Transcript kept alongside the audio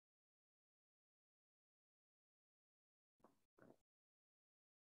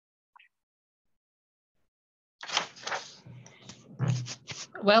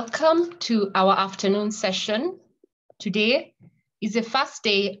Welcome to our afternoon session. Today is the first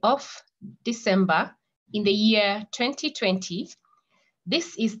day of December in the year 2020.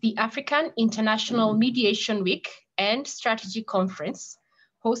 This is the African International Mediation Week and Strategy Conference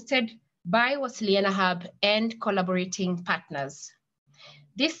hosted by Wasilianahub and collaborating partners.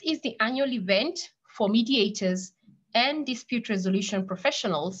 This is the annual event for mediators and dispute resolution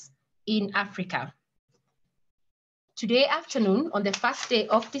professionals in Africa. Today afternoon, on the first day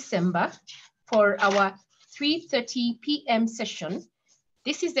of December, for our 3:30 p.m. session,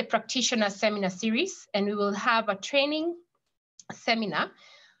 this is the practitioner seminar series, and we will have a training seminar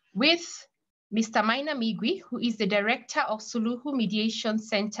with Mr. Maina Migwi, who is the director of Suluhu Mediation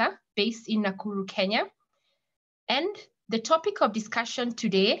Center based in Nakuru, Kenya. And the topic of discussion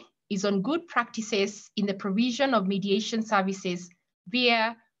today is on good practices in the provision of mediation services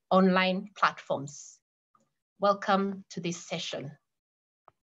via online platforms. Welcome to this session.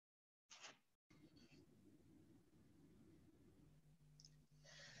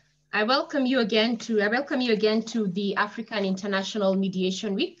 I welcome you again to the African International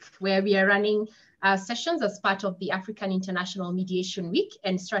Mediation Week, where we are running sessions as part of the African International Mediation Week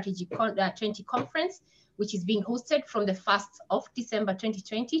and Strategy 20 Conference, which is being hosted from the 1st of December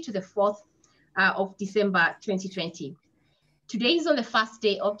 2020 to the 4th of December 2020. Today is on the first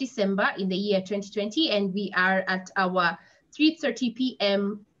day of December in the year 2020, and we are at our 3:30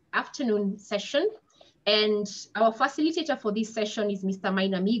 p.m. afternoon session. And our facilitator for this session is Mr.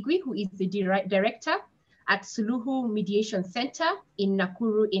 Maina Migwi, who is the director at Suluhu Mediation Center in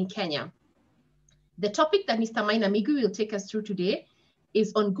Nakuru in Kenya. The topic that Mr. Maina Migwi will take us through today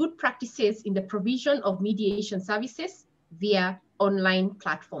is on good practices in the provision of mediation services via online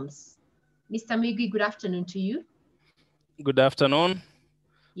platforms. Mr. Migwi, good afternoon to you. Good afternoon,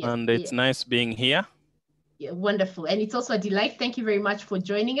 yes, and it's nice being here. Yeah, wonderful, and it's also a delight. Thank you very much for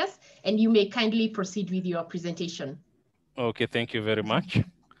joining us, and you may kindly proceed with your presentation. Okay, thank you very much.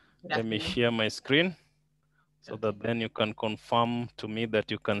 Let me share my screen so that then you can confirm to me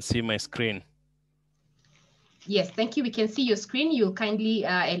that you can see my screen. Yes, thank you. We can see your screen. You'll kindly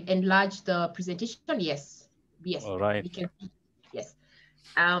enlarge the presentation. Yes, yes. All right. We can see. Yes.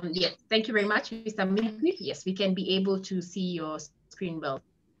 Yes, thank you very much, Mr. Migwi. Yes, we can be able to see your screen well.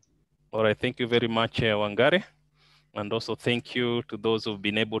 All right, thank you very much, Wangari. And also thank you to those who've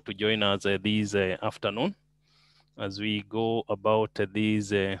been able to join us this afternoon as we go about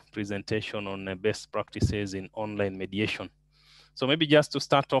this presentation on best practices in online mediation. So maybe just to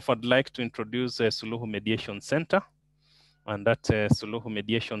start off, I'd like to introduce Suluhu Mediation Center. And that Suluhu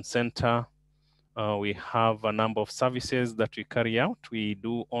Mediation Center, we have a number of services that we carry out. We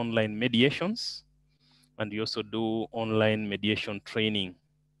do online mediations, and we also do online mediation training.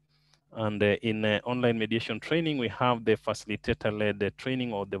 And in online mediation training, we have the facilitator-led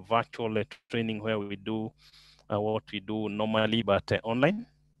training or the virtual training where we do what we do normally, but online.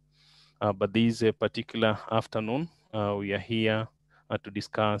 But this particular afternoon, we are here to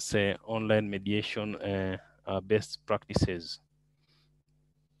discuss online mediation best practices.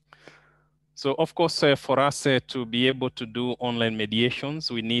 So of course, for us to be able to do online mediations,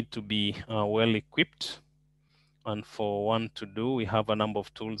 we need to be well equipped. And for one to do, we have a number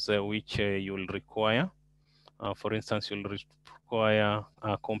of tools which you'll require. For instance, you'll require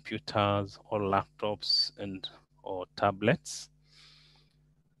computers or laptops or tablets.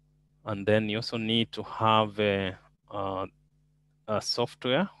 And then you also need to have a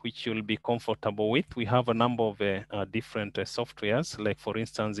software which you'll be comfortable with. We have a number of different softwares. Like for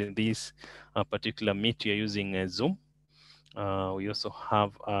instance, in this particular meet, we are using Zoom. We also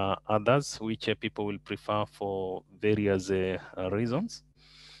have others which people will prefer for various reasons.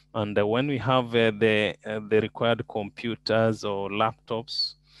 And when we have the required computers or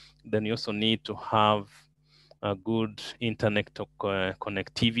laptops, then you also need to have a good internet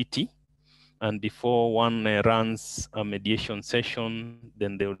connectivity. And before one runs a mediation session,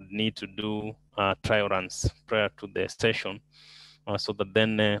 then they would need to do trial runs prior to the session, so that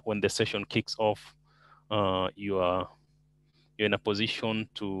then when the session kicks off, you're in a position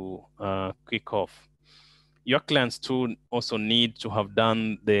to kick off. Your clients too also need to have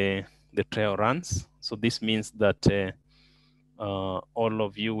done the trial runs. So this means that all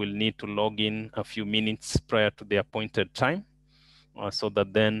of you will need to log in a few minutes prior to the appointed time, so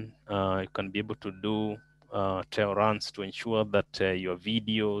that then you can be able to do trial runs to ensure that your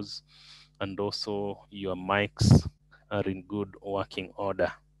videos and also your mics are in good working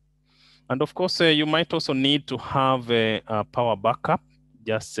order. And of course, you might also need to have a power backup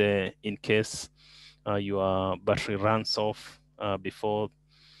just in case your battery runs off before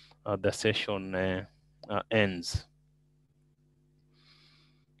the session ends.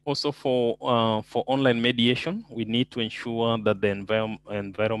 Also for online mediation, we need to ensure that the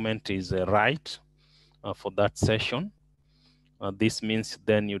environment is right for that session. This means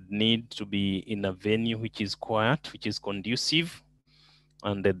then you need to be in a venue which is quiet, which is conducive,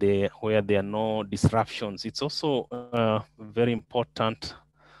 and where there are no disruptions. It's also very important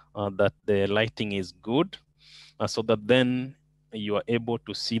that the lighting is good, so that then you are able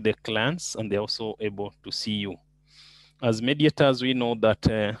to see the clients and they're also able to see you. As mediators, we know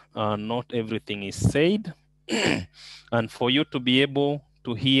that not everything is said. And for you to be able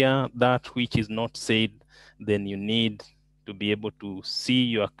to hear that which is not said, then you need to be able to see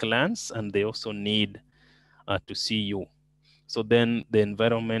your clients, and they also need to see you. So then the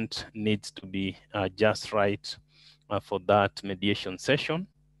environment needs to be just right for that mediation session.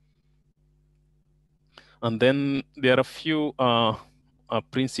 And then there are a few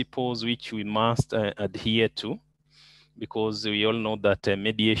principles which we must adhere to, because we all know that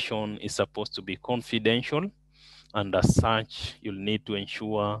mediation is supposed to be confidential, and as such, you'll need to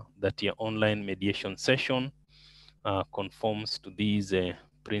ensure that your online mediation session conforms to these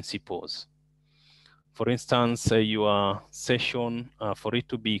principles. For instance, your session, for it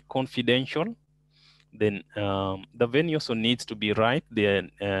to be confidential, then the venue also needs to be right.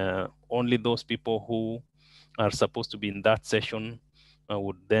 Then only those people who are supposed to be in that session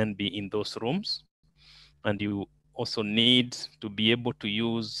would then be in those rooms. And you also need to be able to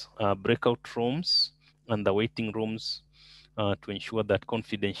use breakout rooms and the waiting rooms to ensure that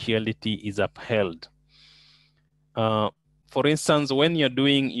confidentiality is upheld. For instance, when you're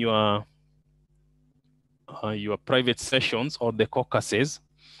doing your private sessions or the caucuses,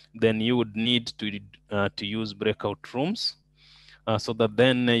 then you would need to use breakout rooms so that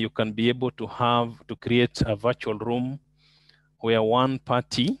then you can be able to create a virtual room where one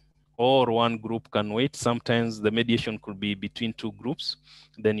party or one group can wait. Sometimes the mediation could be between two groups.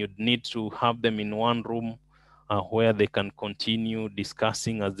 Then you'd need to have them in one room where they can continue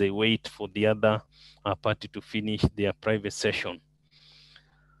discussing as they wait for the other party to finish their private session.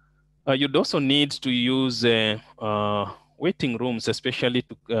 You'd also need to use waiting rooms, especially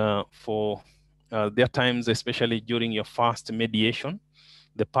for there are times, especially during your first mediation,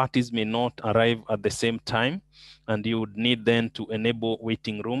 the parties may not arrive at the same time, and you would need then to enable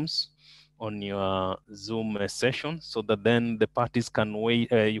waiting rooms on your Zoom session, so that then the parties can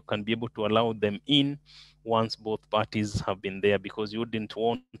wait. You can be able to allow them in once both parties have been there, because you wouldn't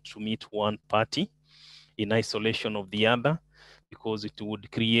want to meet one party in isolation of the other, because it would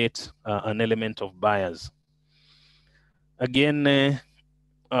create an element of bias. Again,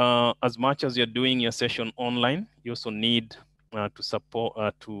 as much as you're doing your session online, you also need to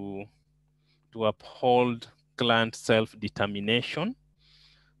support to uphold client self-determination.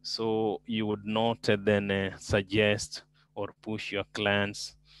 So you would not then suggest or push your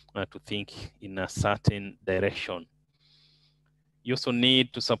clients to think in a certain direction. You also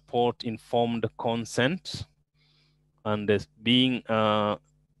need to support informed consent, and doing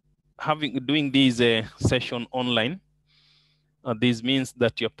this session online. This means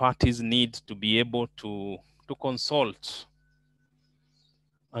that your parties need to be able to consult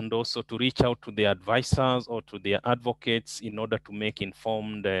and also to reach out to their advisors or to their advocates in order to make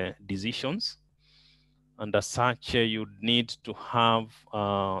informed decisions. And as such, you'd need to have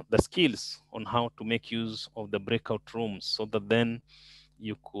the skills on how to make use of the breakout rooms, so that then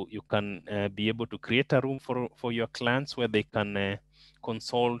you can be able to create a room for your clients where they can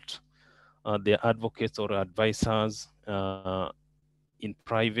consult their advocates or advisors in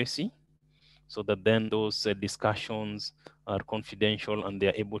privacy, so that then those discussions are confidential and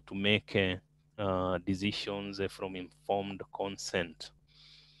they're able to make decisions from informed consent.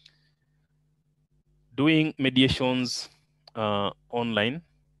 Doing mediations online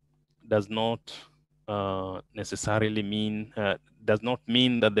does not necessarily mean that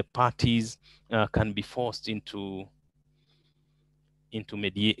the parties can be forced into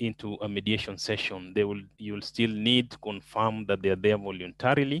a mediation session. You'll still need to confirm that they're there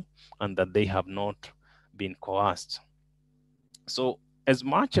voluntarily and that they have not been coerced. So as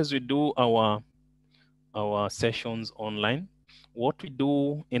much as we do our sessions online, what we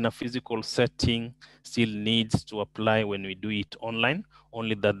do in a physical setting still needs to apply when we do it online,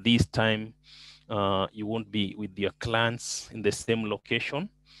 only that this time you won't be with your clients in the same location,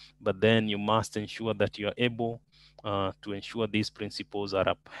 but then you must ensure that you are able to ensure these principles are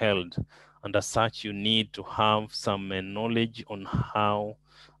upheld. And as such, you need to have some knowledge on how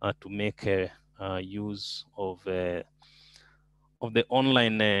to make use of the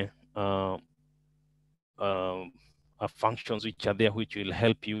online functions which are there, which will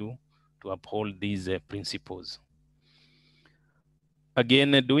help you to uphold these principles.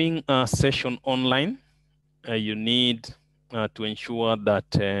 Again, doing a session online, you need to ensure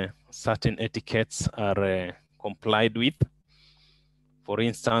that certain etiquettes are complied with. For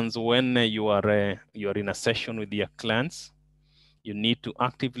instance, when you are in a session with your clients, you need to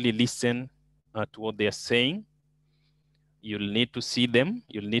actively listen to what they are saying. You'll need to see them.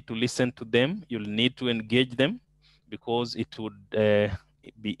 You'll need to listen to them. You'll need to engage them, because it would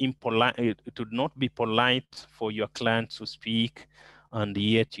be impolite. It would not be polite for your clients to speak, and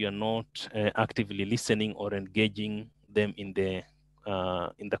yet you're not actively listening or engaging them in the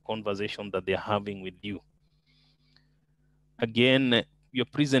conversation that they're having with you. Again, your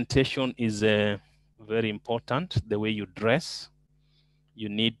presentation is very important. The way you dress, you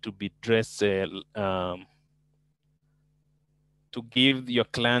need to be dressed to give your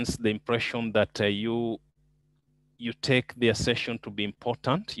clients the impression that you take their session to be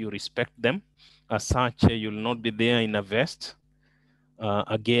important. You respect them. As such, you'll not be there in a vest.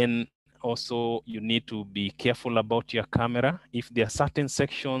 Again, also, you need to be careful about your camera. If there are certain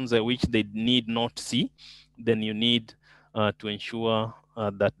sections which they need not see, then you need to ensure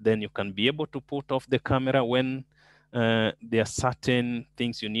that then you can be able to put off the camera when there are certain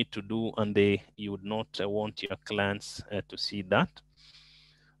things you need to do, and you would not want your clients to see that.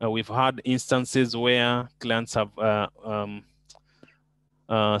 We've had instances where clients have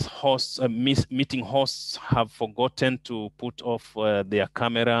meeting hosts have forgotten to put off their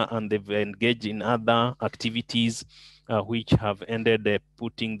camera, and they've engaged in other activities which have ended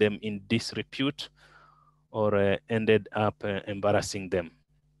putting them in disrepute, or ended up embarrassing them.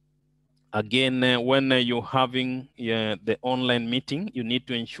 Again, when you're having the online meeting, you need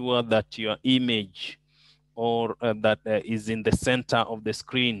to ensure that your image or that is in the center of the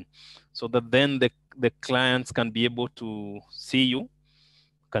screen, so that then the clients can be able to see you,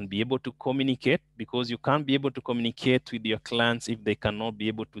 can be able to communicate, because you can't be able to communicate with your clients if they cannot be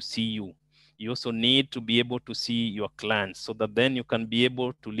able to see you. You also need to be able to see your clients, so that then you can be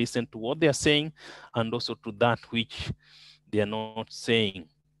able to listen to what they are saying, and also to that which they are not saying.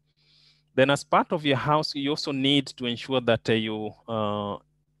 Then as part of your house, you also need to ensure that you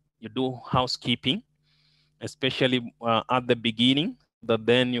do housekeeping, especially at the beginning, so that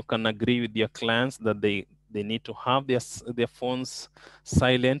then you can agree with your clients that they need to have their phones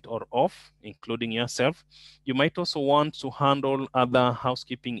silent or off, including yourself. You might also want to handle other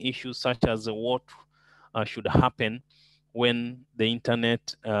housekeeping issues, such as what should happen when the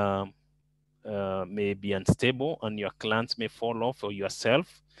internet may be unstable and your clients may fall off, or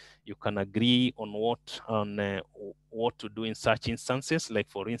yourself. You can agree on what to do in such instances. Like,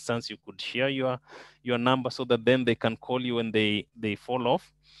 for instance, you could share your number, so that then they can call you when they fall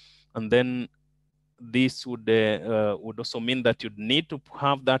off. And then this would also mean that you'd need to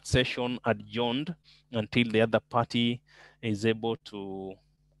have that session adjourned until the other party is able to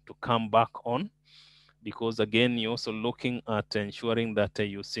come back on, because again, you're also looking at ensuring that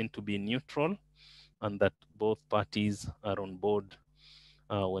you seem to be neutral, and that both parties are on board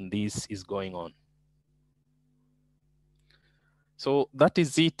when this is going on. So that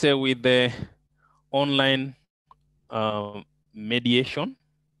is it with the online mediation.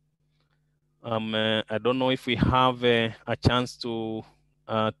 I don't know if we have a chance to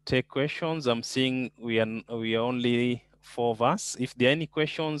take questions. I'm seeing we are only 4 of us. If there are any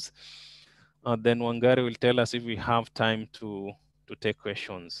questions, then Wangari will tell us if we have time to take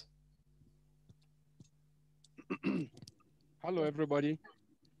questions. Hello, everybody.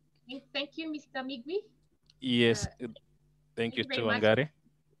 Thank you, Mr. Migwi. Yes, thank you too, Wangari.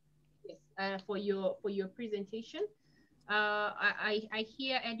 Yes, for your presentation. I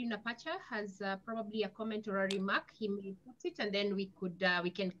hear Edwin Apacha has probably a comment or a remark. He may put it, and then we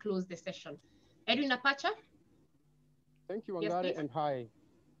can close the session. Edwin Apacha. Thank you, Wangari, yes, and hi.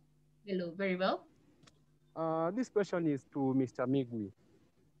 Hello, very well. This question is to Mr. Migwi.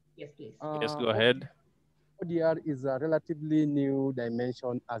 Yes, please. Yes, go ahead. ODR is a relatively new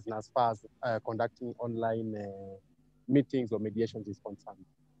dimension as far as conducting online meetings or mediations is concerned.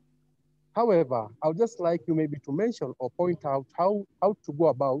 However, I would just like you maybe to mention or point out how to go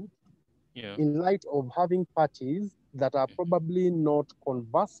about, in light of having parties that are probably not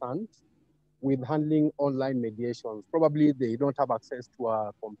conversant with handling online mediations. Probably they don't have access to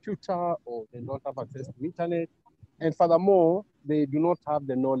a computer, or they don't have access to internet. And furthermore, they do not have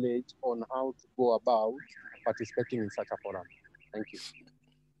the knowledge on how to go about participating in such a forum. Thank you.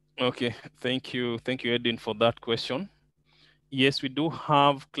 Okay, thank you, Edwin, for that question. Yes, we do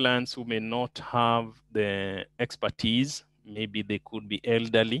have clients who may not have the expertise. Maybe they could be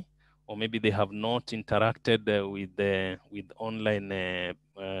elderly, or maybe they have not interacted with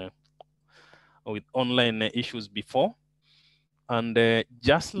online issues before. And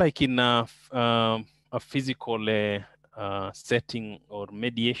just like in a physical setting or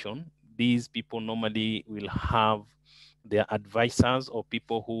mediation, these people normally will have their advisors or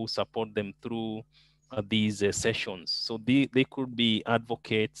people who support them through these sessions. So they could be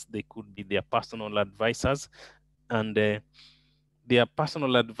advocates, they could be their personal advisors, and their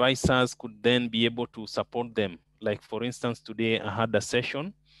personal advisors could then be able to support them. Like for instance, today I had a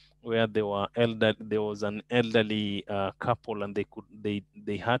session where there was an elderly couple, and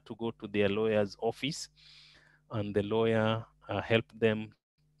they had to go to their lawyer's office, and the lawyer helped them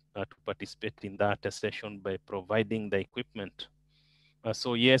to participate in that session by providing the equipment.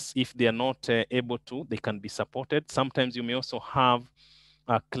 So yes, if they are not able to, they can be supported. Sometimes you may also have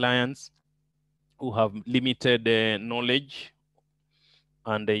clients who have limited knowledge,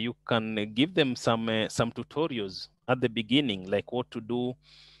 and you can give them some tutorials at the beginning, like what to do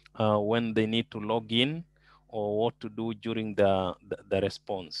when they need to log in, or what to do during the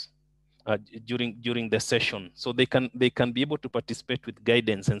response, during the session, so they can be able to participate with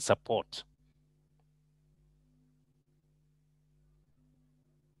guidance and support.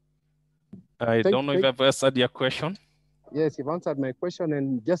 I don't know if I've answered your question. Yes, you've answered my question,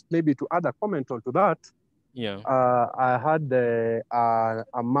 and just maybe to add a comment onto that. Yeah. I had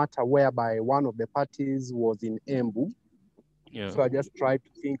a matter whereby one of the parties was in Embu. Yeah. So I just tried to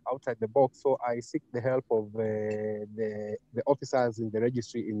think outside the box. So I seek the help of the officers in the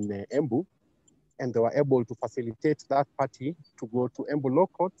registry in Embu, and they were able to facilitate that party to go to Embu law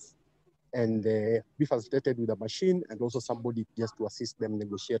courts and be facilitated with a machine, and also somebody just to assist them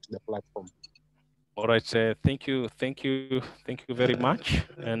negotiate the platform. All right. Thank you very much.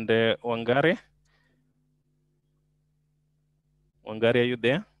 And Wangari, are you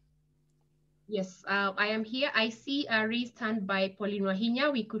there? Yes, I am here. I see a raised hand by Pauline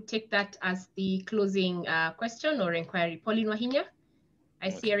Wahinya. We could take that as the closing question or inquiry. Pauline Wahinya, I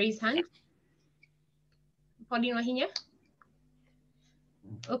see a raised hand. Pauline Wahinya?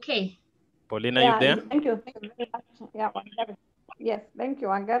 Okay. Pauline, are you there? Thank you very much. Yeah, Wangari. Yes, thank you,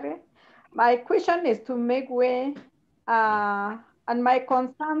 Wangari. My question is to make way, and my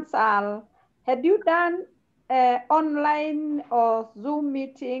concerns are, had you done online or Zoom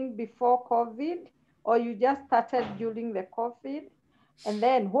meeting before COVID, or you just started during the COVID? And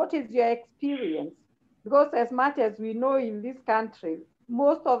then what is your experience? Because as much as we know in this country,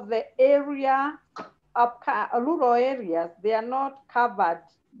 most of the area, rural areas, they are not covered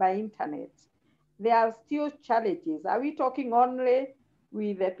by internet. There are still challenges. Are we talking only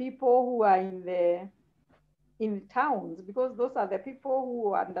with the people who are in towns? Because those are the people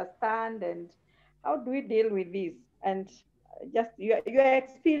who understand, and how do we deal with this? And just your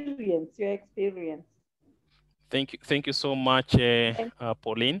experience. Thank you so much,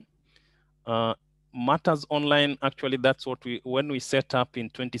 Pauline. Matters Online, actually, that's what when we set up in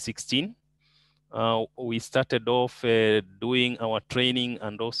 2016, we started off doing our training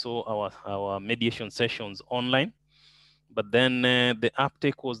and also our mediation sessions online. But then the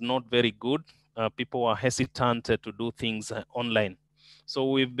uptake was not very good. People were hesitant to do things online.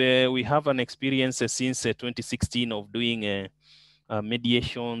 So we have an experience since 2016 of doing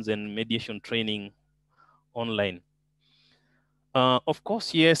mediations and mediation training online. Of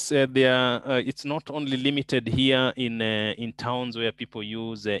course, yes, it's not only limited here in towns where people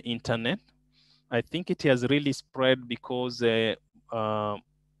use internet. I think it has really spread because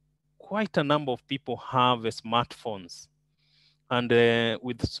quite a number of people have smartphones. And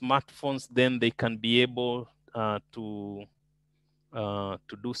with smartphones, then they can be able to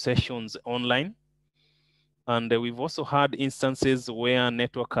do sessions online. And we've also had instances where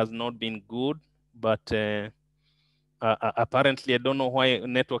network has not been good, but apparently, I don't know why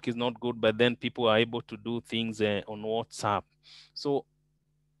network is not good, but then people are able to do things on WhatsApp. So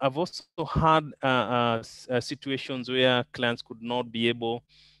I've also had situations where clients could not be able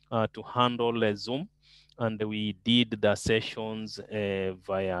to handle Zoom, and we did the sessions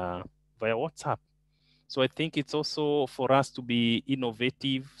via WhatsApp. So I think it's also for us to be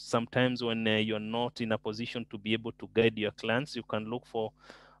innovative. Sometimes when you're not in a position to be able to guide your clients, you can look for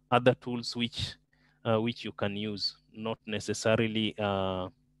other tools which you can use, not necessarily a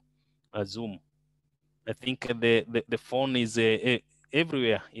Zoom. I think the phone is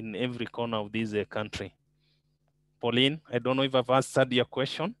everywhere in every corner of this country. Pauline, I don't know if I've answered your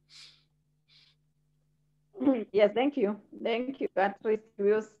question. Yes, thank you. Thank you. At least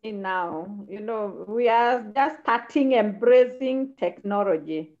we'll see now. You know, we are just starting embracing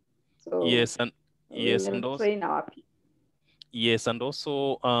technology. So yes, and also train our people. Yes, and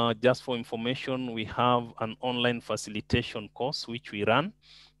also just for information, we have an online facilitation course which we run,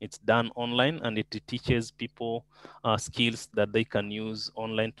 It's done online, and it teaches people skills that they can use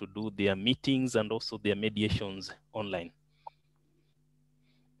online to do their meetings and also their mediations online.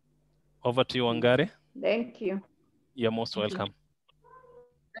 Over to you, Wangari. Thank you. You're most welcome.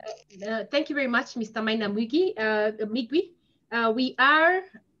 Thank you very much, Mr. Maina Migwi. We are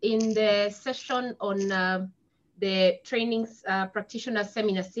in the session on the trainings practitioner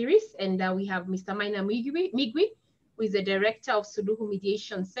seminar series, and we have Mr. Maina Migwi, who is the director of Suluhu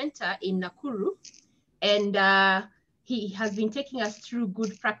Mediation Center in Nakuru, and he has been taking us through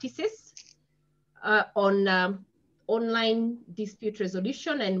good practices on online dispute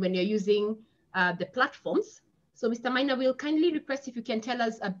resolution and when you're using the platforms. So Mr. Maina, we'll kindly request if you can tell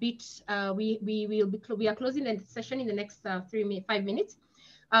us a bit, we are closing the session in the next 5 minutes.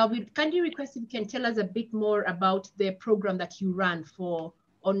 We'd kindly request if you can tell us a bit more about the program that you run for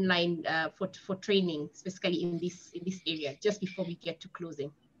online for training, specifically in this area, just before we get to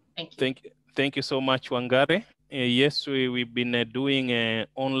closing. Thank you. Thank you so much, Wangari. Yes, we've been doing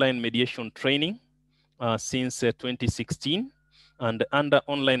online mediation training since 2016. And under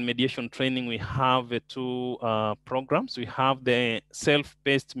online mediation training, we have two programs. We have the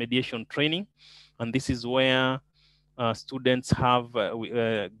self-paced mediation training, and this is where students have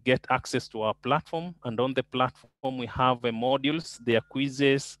get access to our platform, and on the platform we have modules, there are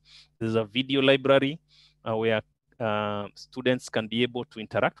quizzes, there's a video library where students can be able to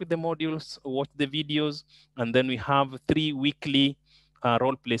interact with the modules, watch the videos, and then we have 3 weekly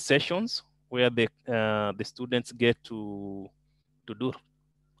role play sessions where the students get to do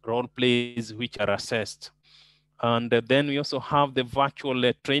role plays which are assessed. And then we also have the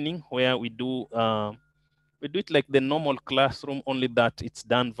virtual training where we do it like the normal classroom, only that it's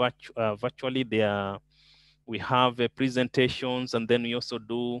done virtually. We have presentations, and then we also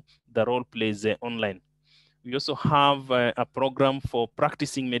do the role plays online. We also have a program for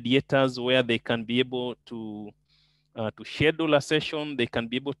practicing mediators where they can be able to schedule a session, they can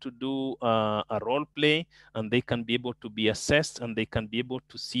be able to do a role play, and they can be able to be assessed, and they can be able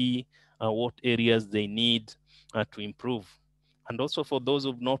to see what areas they need to improve. And also for those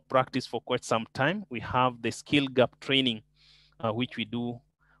who've not practiced for quite some time, we have the skill gap training, which we do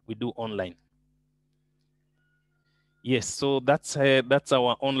online. Yes, so that's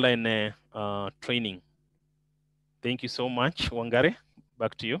our online training. Thank you so much, Wangari.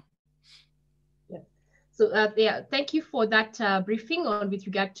 Back to you. Yeah. So yeah, thank you for that briefing on with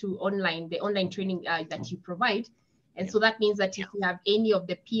regard to the online training that you provide. And so that means that if you have any of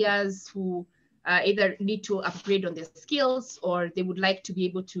the peers who either need to upgrade on their skills or they would like to be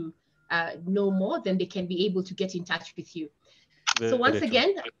able to know more, then they can be able to get in touch with you. So once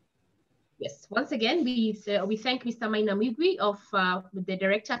again, we thank Mr. Maina Migwi of the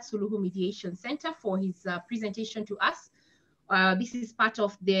director at Suluhu Mediation Center for his presentation to us. This is part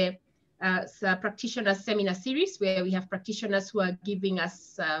of the practitioner seminar series where we have practitioners who are giving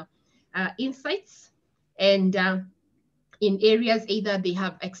us insights and in areas either they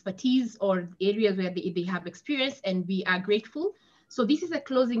have expertise or areas where they have experience, and we are grateful. So this is a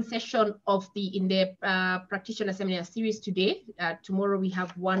closing session of the practitioner seminar series today. Tomorrow we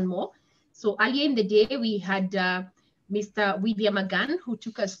have one more. So earlier in the day we had Mr. William Agan, who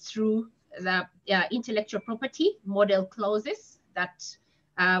took us through the intellectual property model clauses that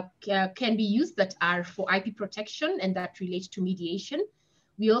can be used, that are for IP protection and that relate to mediation.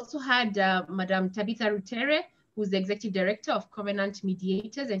 We also had Madam Tabitha Rutere, who's the Executive Director of Covenant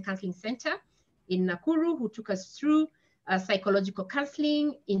Mediators and Counseling Center in Nakuru, who took us through psychological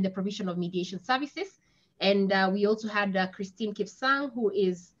counseling in the provision of mediation services. And we also had Christine Kipsang, who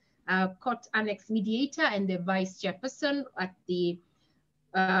is Court Annex Mediator and the Vice Chairperson at the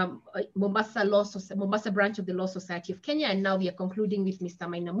Mombasa branch of the Law Society of Kenya. And now we are concluding with Mr.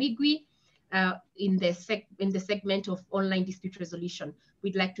 Maina Migwi in the segment of online dispute resolution.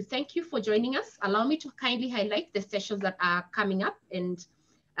 We'd like to thank you for joining us. Allow me to kindly highlight the sessions that are coming up, and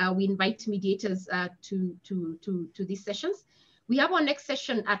we invite mediators to these sessions. We have our next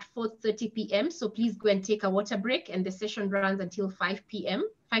session at 4:30 p.m. So please go and take a water break, and the session runs until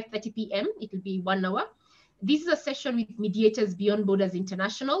 5:30 p.m. It will be 1 hour. This is a session with Mediators Beyond Borders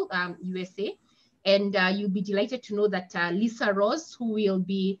International, USA. And you'll be delighted to know that Lisa Rose, who will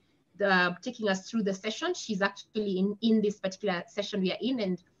be taking us through the session, she's actually in this particular session we are in,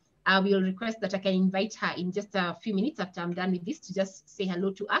 and I will request that I can invite her in just a few minutes after I'm done with this to just say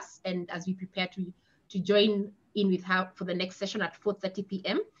hello to us, and as we prepare to join in with her for the next session at 4:30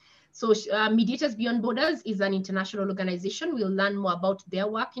 p.m. So Mediators Beyond Borders is an international organization. We'll learn more about their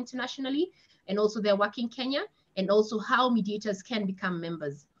work internationally and also their work in Kenya, and also how mediators can become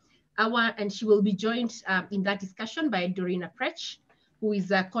members. And she will be joined in that discussion by Dorina Prech, who is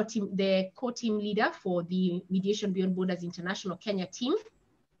the co-team leader for the Mediation Beyond Borders International Kenya team.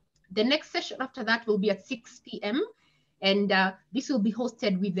 The next session after that will be at 6 p.m. And this will be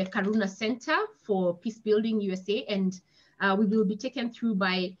hosted with the Karuna Center for Peacebuilding USA. And we will be taken through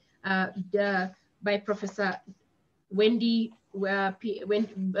by Professor Wendy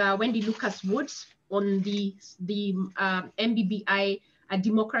Lucas Woods on the MBBI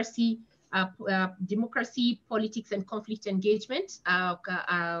democracy, politics and conflict engagement,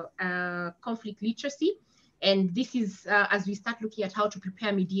 conflict literacy. And this is as we start looking at how to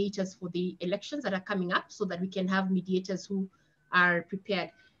prepare mediators for the elections that are coming up so that we can have mediators who are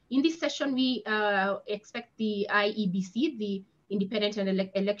prepared. In this session, we expect the IEBC, the Independent and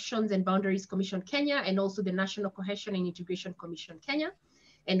Elections and Boundaries Commission Kenya, and also the National Cohesion and Integration Commission Kenya.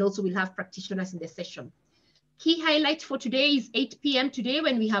 And also we'll have practitioners in the session. Key highlight for today is 8 p.m. today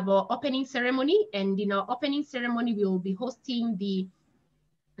when we have our opening ceremony. And in our opening ceremony, we will be hosting the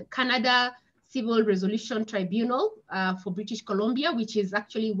Canada Civil Resolution Tribunal for British Columbia, which is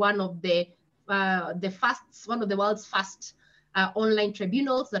actually one of the world's first online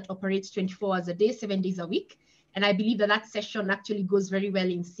tribunals that operates 24 hours a day, 7 days a week. And I believe that that session actually goes very well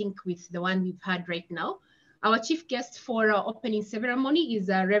in sync with the one we've had right now. Our chief guest for our opening ceremony is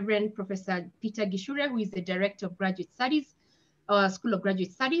Reverend Professor Peter Gishure, who is the Director of Graduate Studies, School of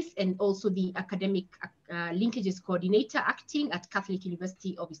Graduate Studies, and also the Academic Linkages Coordinator acting at Catholic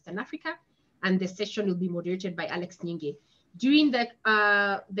University of Eastern Africa. And the session will be moderated by Alex Nyinge. During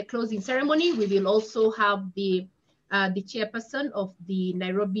the closing ceremony, we will also have the chairperson of the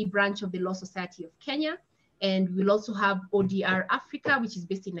Nairobi branch of the Law Society of Kenya. And we'll also have ODR Africa, which is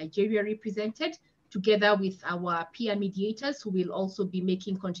based in Nigeria, represented, together with our peer mediators who will also be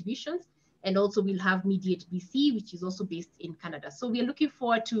making contributions. And also we'll have Mediate BC, which is also based in Canada. So we're looking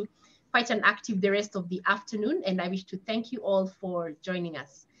forward to quite an active the rest of the afternoon. And I wish to thank you all for joining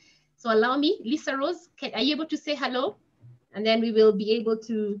us. So allow me, Lisa Rose, are you able to say hello? And then we will be able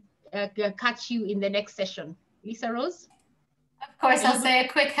to catch you in the next session. Lisa Rose? Of course, I'll say a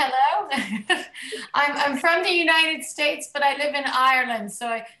quick hello. I'm from the United States, but I live in Ireland. So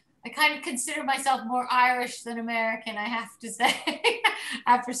I kind of consider myself more Irish than American, I have to say,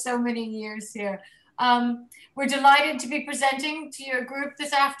 after so many years here. We're delighted to be presenting to your group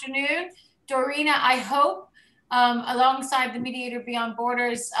this afternoon. Dorina, I hope, alongside the Mediator Beyond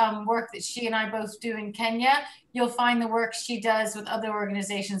Borders work that she and I both do in Kenya, you'll find the work she does with other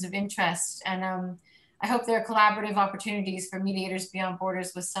organizations of interest. And I hope there are collaborative opportunities for Mediators Beyond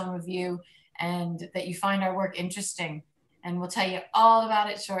Borders with some of you, and that you find our work interesting. And we'll tell you all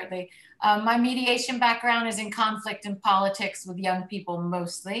about it shortly. My mediation background is in conflict and politics with young people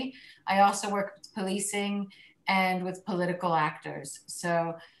mostly. I also work with policing and with political actors.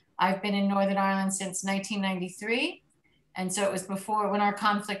 So I've been in Northern Ireland since 1993. And so it was before, when our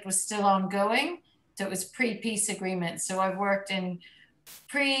conflict was still ongoing. So it was pre-peace agreement. So I've worked in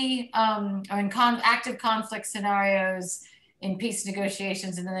active conflict scenarios, in peace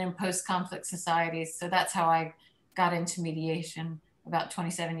negotiations, and then in post-conflict societies. So that's how I got into mediation about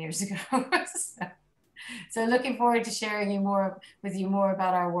 27 years ago. So looking forward to sharing with you more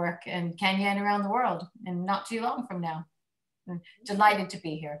about our work in Kenya and around the world, and not too long from now. I'm delighted to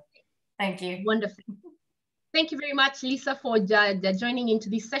be here. Thank you. Wonderful. Thank you very much, Lisa, for joining into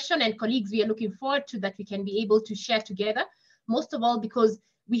this session. And colleagues, we are looking forward to that we can be able to share together, most of all because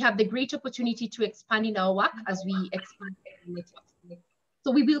we have the great opportunity to expand in our work as we expand.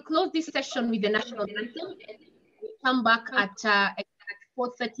 So we will close this session with the national anthem. We'll come back at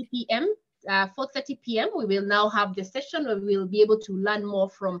 4:30 p.m. 4:30 p.m. we will now have the session where we will be able to learn more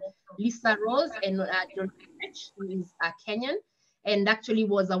from Lisa Rose and John Rich, who is a Kenyan and actually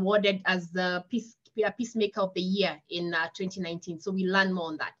was awarded as the Peacemaker of the Year in 2019. So we'll learn more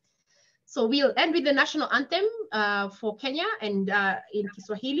on that. So we'll end with the national anthem for Kenya and in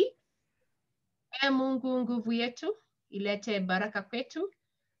Kiswahili. Ee Mungu nguvu yetu, ilete baraka kwetu,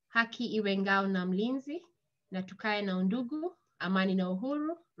 haki iwe ngao na mlinzi, na tukae na undugu, amani na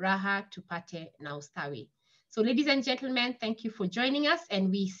uhuru, raha tupate na ustawi. So ladies and gentlemen, thank you for joining us, and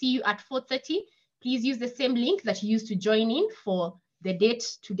we see you at 4:30. Please use the same link that you used to join in for the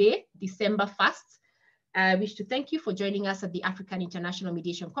date today, December 1st. I wish to thank you for joining us at the African International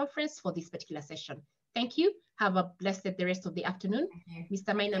Mediation Conference for this particular session. Thank you. Have a blessed the rest of the afternoon.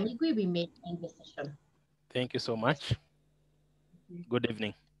 Mr. Maina Migwi, we may end the session. Thank you so much. Good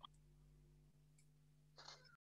evening.